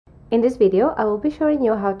In this video, I will be showing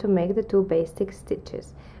you how to make the two basic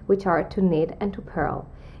stitches, which are to knit and to purl.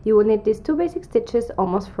 You will need these two basic stitches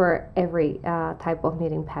almost for every type of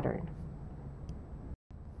knitting pattern.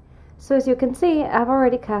 So as you can see, I've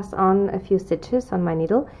already cast on a few stitches on my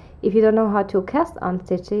needle. If you don't know how to cast on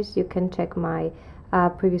stitches, you can check my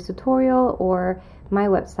previous tutorial or my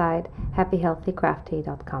website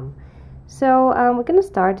happyhealthycrafty.com. So we're gonna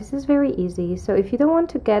start. This is very easy. So if you don't want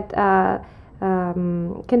to get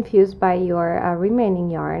confused by your remaining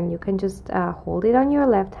yarn, you can just hold it on your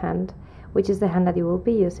left hand, which is the hand that you will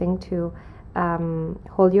be using to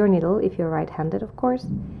hold your needle if you're right-handed, of course.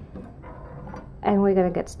 And we're gonna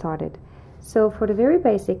get started. So for the very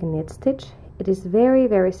basic knit stitch, it is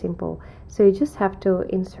very simple. So you just have to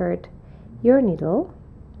insert your needle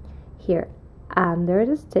here under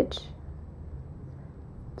the stitch.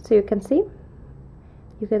 So you can see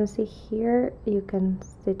here, you can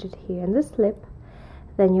stitch it here in the slip.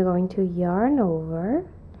 Then you're going to yarn over,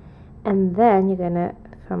 and then you're gonna,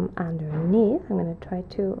 from underneath, I'm gonna try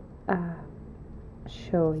to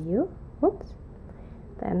show you. Oops.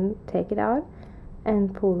 Then take it out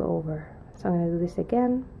and pull over. So I'm gonna do this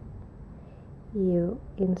again. You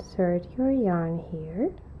insert your yarn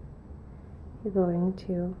here. You're going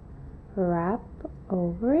to wrap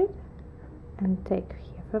over it and take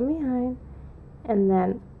here from behind and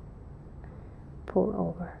then pull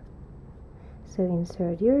over. So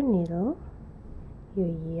insert your needle,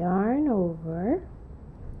 you yarn over,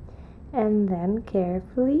 and then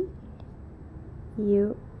carefully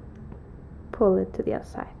you pull it to the other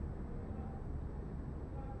side.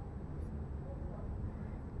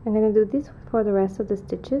 I'm going to do this for the rest of the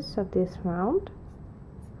stitches of this round.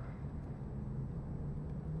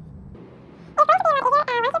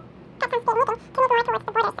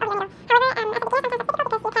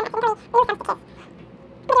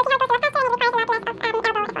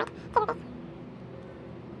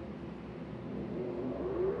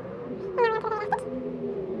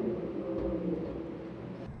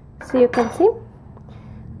 So you can see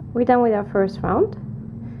we're done with our first round.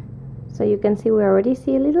 So you can see we already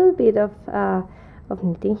see a little bit of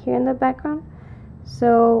knitting here in the background.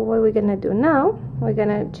 So what we're gonna do now, we're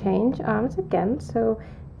gonna change arms again. So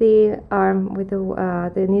the arm with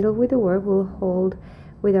the needle with the work will hold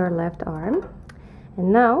with our left arm,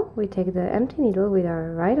 and now we take the empty needle with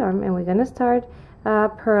our right arm and we're gonna start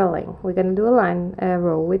purling. We're gonna do a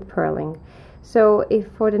row with purling. So if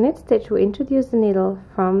for the knit stitch we introduce the needle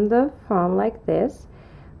from the front like this,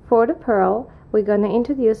 for the purl we're gonna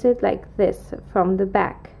introduce it like this from the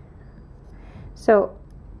back. So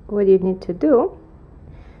what you need to do,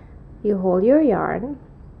 you hold your yarn,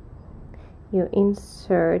 you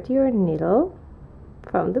insert your needle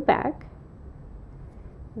from the back,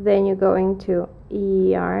 then you're going to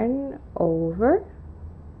yarn over,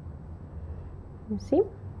 you see,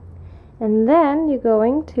 and then you're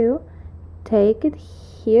going to take it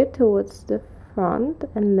here towards the front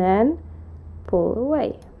and then pull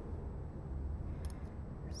away.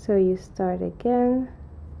 So you start again,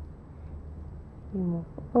 you move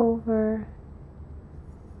over,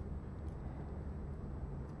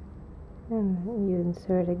 and then you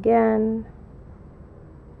insert again,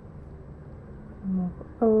 move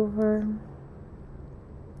over,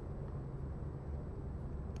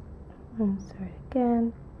 insert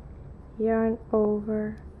again, yarn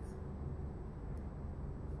over,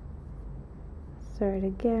 insert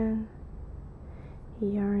again,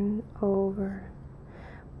 yarn over.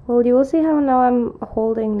 Well, you will see how now I'm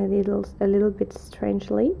holding the needles a little bit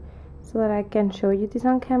strangely so that I can show you this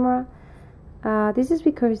on camera. This is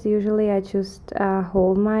because usually I just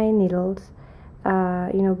hold my needles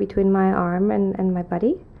between my arm and my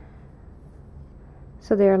body,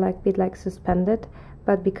 so they're like a bit like suspended,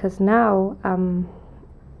 but because now I'm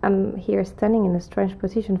here standing in a strange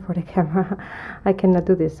position for the camera, I cannot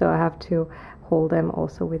do this, so I have to hold them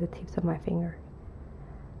also with the tips of my finger.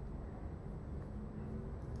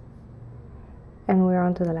 And we're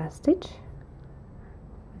on to the last stitch.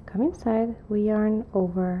 We come inside, we yarn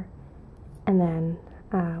over, and then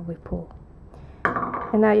we pull.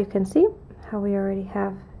 And now you can see how we already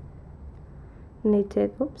have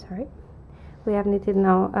knitted, oops, sorry. We have knitted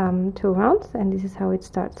now 2 rounds, and this is how it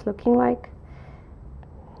starts looking like.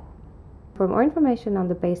 For more information on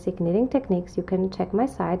the basic knitting techniques, you can check my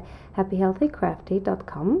site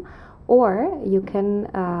happyhealthycrafty.com, or you can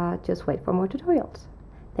just wait for more tutorials.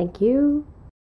 Thank you.